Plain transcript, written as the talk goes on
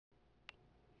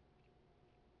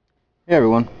Hey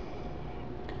everyone,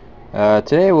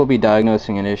 today we'll be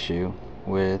diagnosing an issue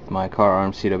with my Kahr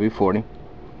CW40.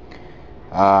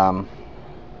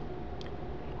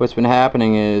 What's been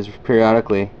happening is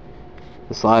periodically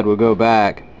the slide will go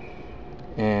back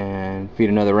and feed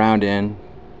another round in,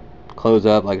 close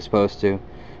up like it's supposed to,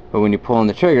 but when you pull on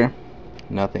the trigger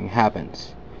nothing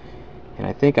happens, and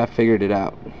I think I figured it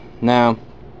out. Now,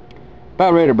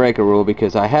 about ready to break a rule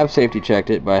because I have safety checked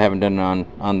it, but I haven't done it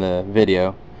on the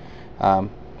video.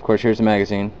 Of course, here's the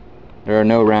magazine. There are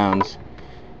no rounds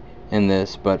in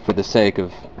this, but for the sake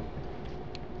of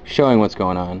showing what's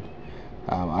going on,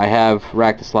 I have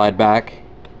racked the slide back,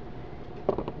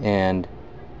 and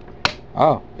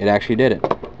oh, it actually did it.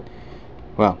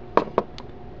 Well,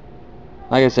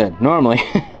 like I said, normally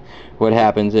what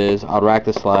happens is I'll rack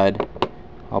the slide,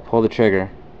 I'll pull the trigger,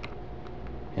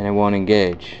 and it won't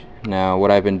engage. Now, what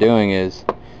I've been doing is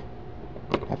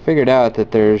I figured out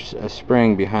that there's a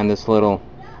spring behind this little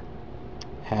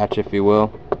hatch, if you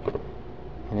will,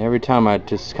 and every time I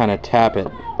just kind of tap it,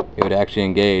 it would actually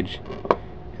engage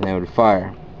and it would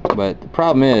fire. But the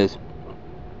problem is,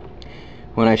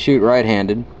 when I shoot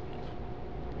right-handed,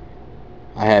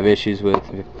 I have issues with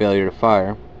failure to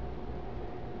fire.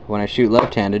 When I shoot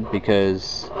left-handed,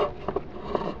 because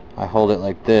I hold it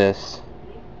like this,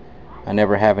 I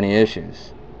never have any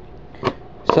issues.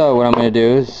 So what I'm going to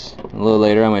do is, a little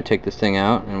later, I'm going to take this thing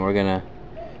out and we're going to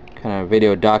kind of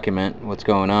video document what's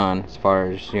going on as far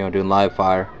as, doing live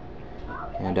fire,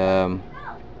 and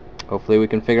hopefully we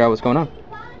can figure out what's going on.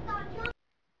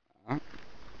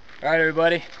 Alright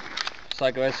everybody, just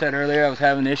like I said earlier, I was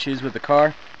having issues with the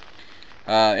car.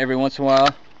 Every once in a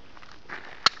while,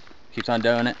 keeps on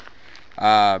doing it.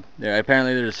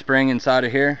 Apparently there's a spring inside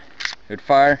of here. It would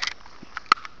fire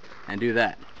and do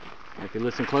that. If you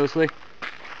listen closely,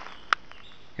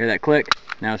 hear that click,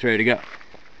 now it's ready to go.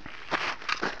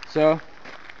 So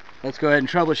let's go ahead and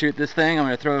troubleshoot this thing. I'm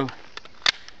going to throw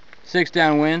 6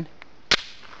 downwind.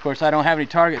 Of course, I don't have any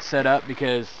targets set up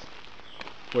because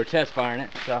we're test firing it,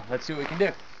 so let's see what we can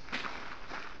do.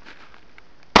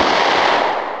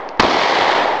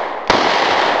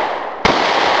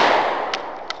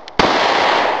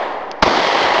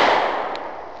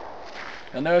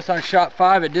 You'll notice on shot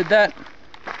 5 it did that.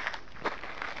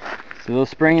 It's a little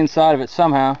spring inside of it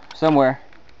somehow, somewhere,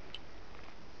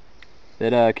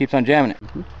 that keeps on jamming it.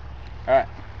 Alright,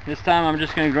 this time I'm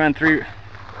just going to run through.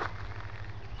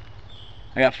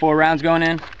 I got 4 rounds going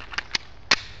in. I'm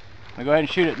going to go ahead and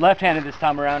shoot it left-handed this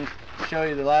time around to show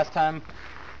you the last time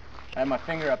I had my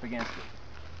finger up against it.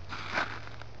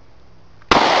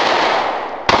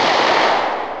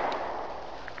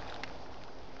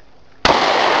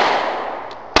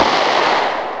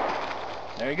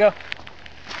 There you go.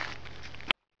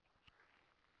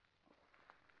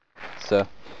 So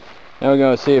now we're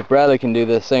going to see if Bradley can do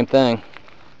the same thing.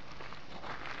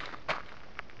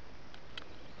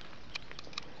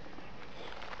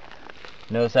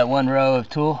 Notice that one row of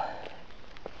tool?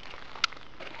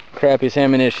 Crappiest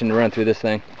ammunition to run through this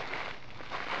thing.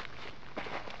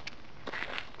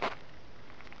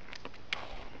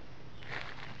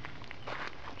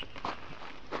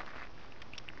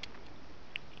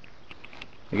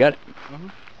 You got it? Mm-hmm.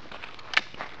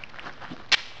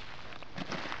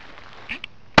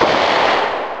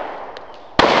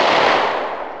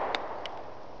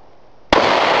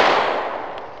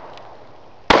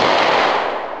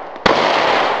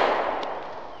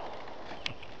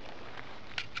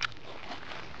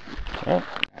 Right.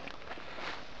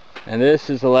 And this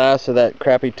is the last of that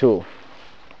crappy tool.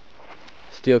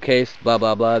 Steel case, blah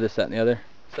blah blah, this, that, and the other.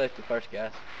 Safety first,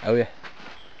 guys. Oh yeah.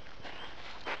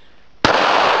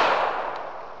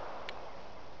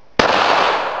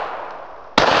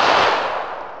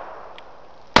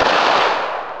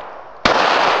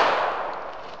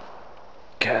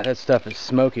 God, that stuff is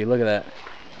smoky, look at that.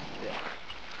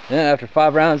 Yeah, after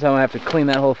 5 rounds I'm gonna have to clean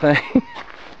that whole thing.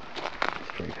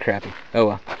 It's pretty crappy. Oh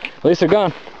well. At least they're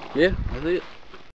gone. Yeah, that's it.